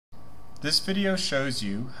This video shows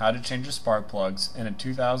you how to change the spark plugs in a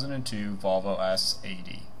 2002 Volvo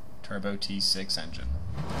S80 Turbo T6 engine.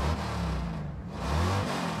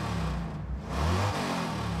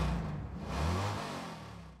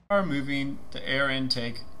 We are removing the air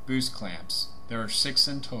intake boost clamps. There are 6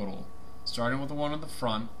 in total, starting with the one in the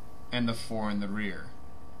front and the 4 in the rear.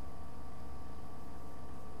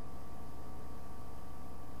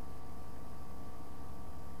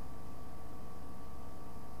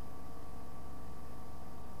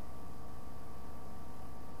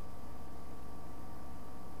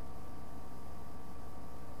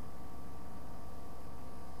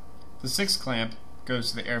 The 6th clamp goes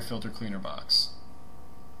to the air filter cleaner box.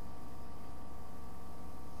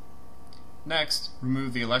 Next,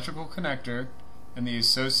 remove the electrical connector and the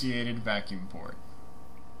associated vacuum port.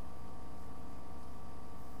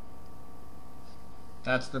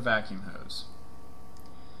 That's the vacuum hose.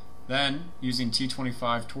 Then, using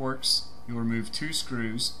T25 Torx, you'll remove 2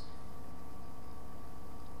 screws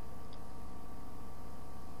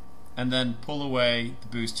and then pull away the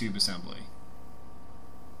boost tube assembly.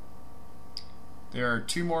 There are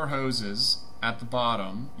 2 more hoses at the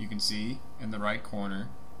bottom, you can see in the right corner.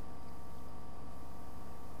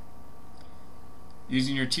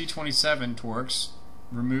 Using your T27 Torx,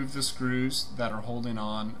 remove the screws that are holding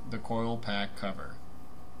on the coil pack cover.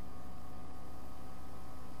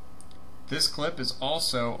 This clip is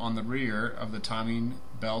also on the rear of the timing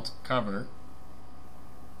belt cover,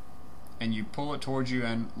 and you pull it towards you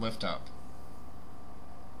and lift up.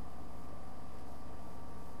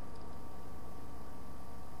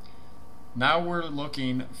 Now we're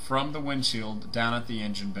looking from the windshield down at the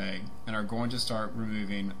engine bay and are going to start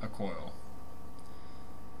removing a coil.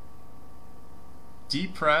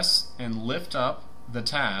 Depress and lift up the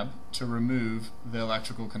tab to remove the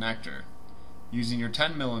electrical connector. Using your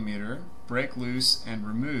 10mm, break loose and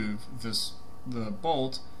remove the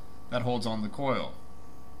bolt that holds on the coil.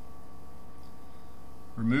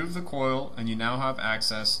 Remove the coil and you now have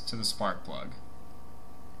access to the spark plug.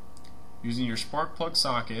 Using your spark plug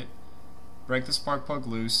socket, break the spark plug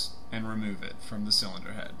loose and remove it from the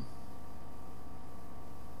cylinder head.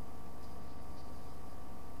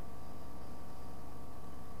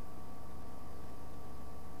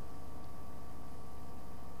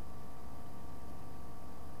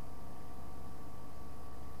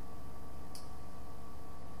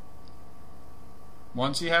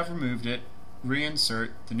 Once you have removed it, reinsert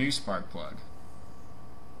the new spark plug.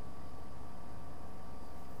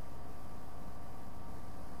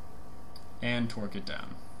 And torque it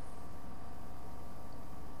down.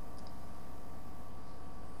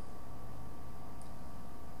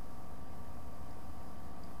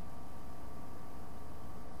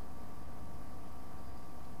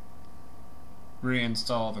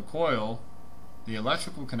 Reinstall the coil, the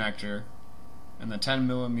electrical connector, and the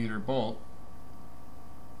 10mm bolt,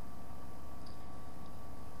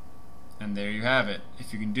 and there you have it.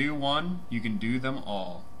 If you can do one, you can do them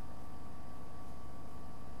all.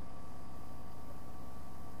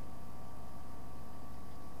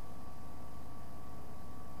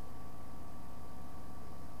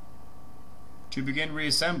 To begin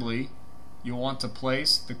reassembly, you'll want to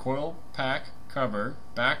place the coil pack cover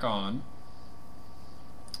back on,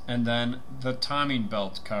 and then the timing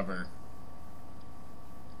belt cover.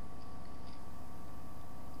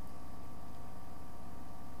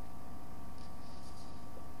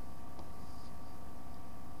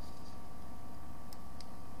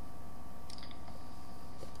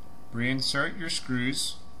 Reinsert your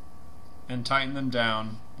screws and tighten them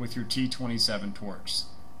down with your T27 Torx.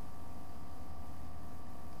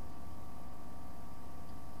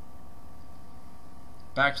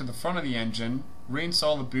 Back to the front of the engine,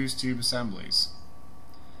 reinstall the boost tube assemblies.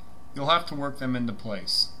 You'll have to work them into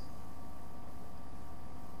place.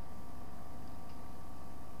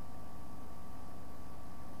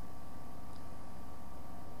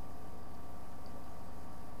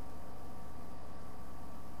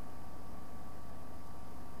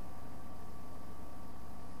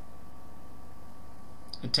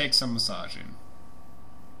 It takes some massaging.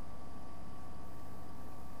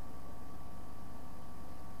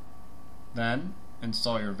 Then,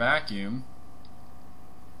 install your vacuum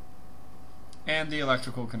and the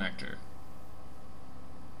electrical connector.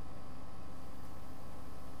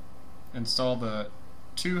 Install the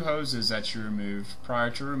 2 hoses that you removed prior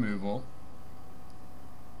to removal.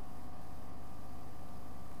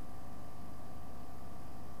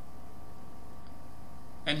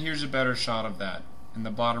 And here's a better shot of that. In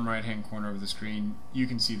the bottom right hand corner of the screen, you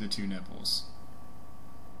can see the 2 nipples.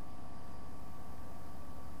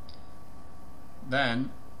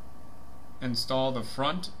 Then install the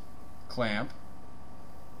front clamp,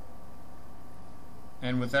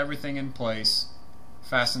 and with everything in place,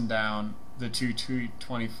 fasten down the two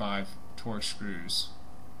T25 torque screws.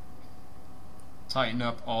 Tighten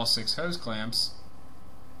up all 6 hose clamps,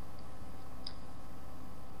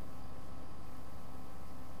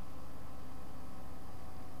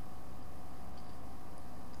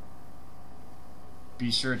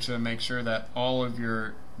 be sure to make sure that all of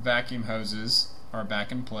your vacuum hoses are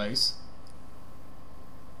back in place.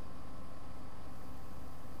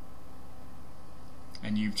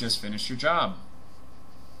 And you've just finished your job.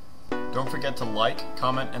 Don't forget to like,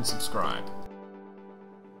 comment, and subscribe.